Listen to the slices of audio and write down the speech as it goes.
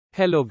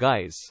Hello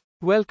guys.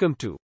 Welcome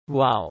to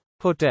Wow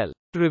Hotel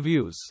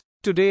Reviews.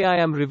 Today I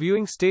am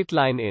reviewing State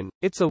Line Inn.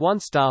 It's a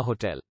 1-star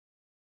hotel.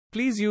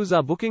 Please use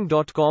our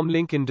booking.com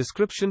link in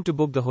description to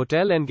book the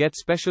hotel and get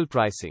special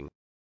pricing.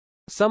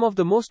 Some of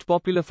the most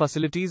popular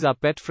facilities are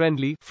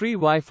pet-friendly, free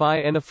Wi-Fi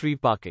and a free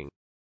parking.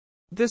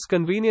 This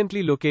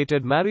conveniently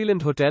located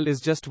Maryland hotel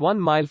is just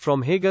 1 mile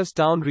from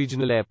Hagerstown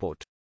Regional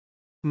Airport.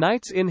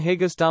 Knights Inn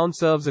Hagerstown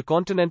serves a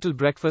continental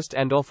breakfast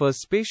and offers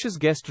spacious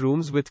guest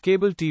rooms with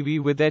cable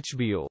TV with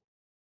HBO.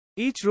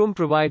 Each room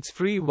provides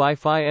free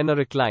Wi-Fi and a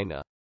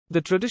recliner. The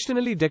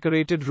traditionally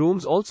decorated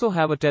rooms also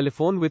have a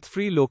telephone with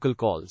free local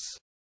calls.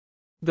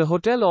 The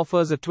hotel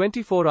offers a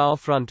 24-hour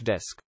front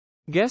desk.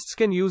 Guests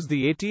can use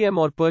the ATM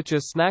or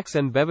purchase snacks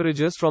and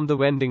beverages from the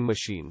vending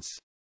machines.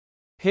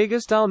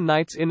 Hagerstown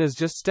Knights Inn is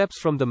just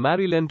steps from the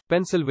Maryland,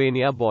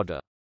 Pennsylvania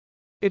border.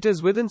 It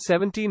is within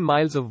 17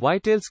 miles of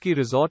Whitetail Ski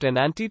Resort and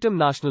Antietam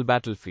National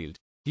Battlefield.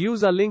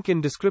 Use our link in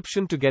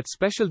description to get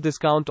special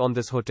discount on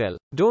this hotel.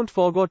 Don't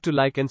forget to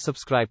like and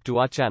subscribe to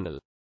our channel.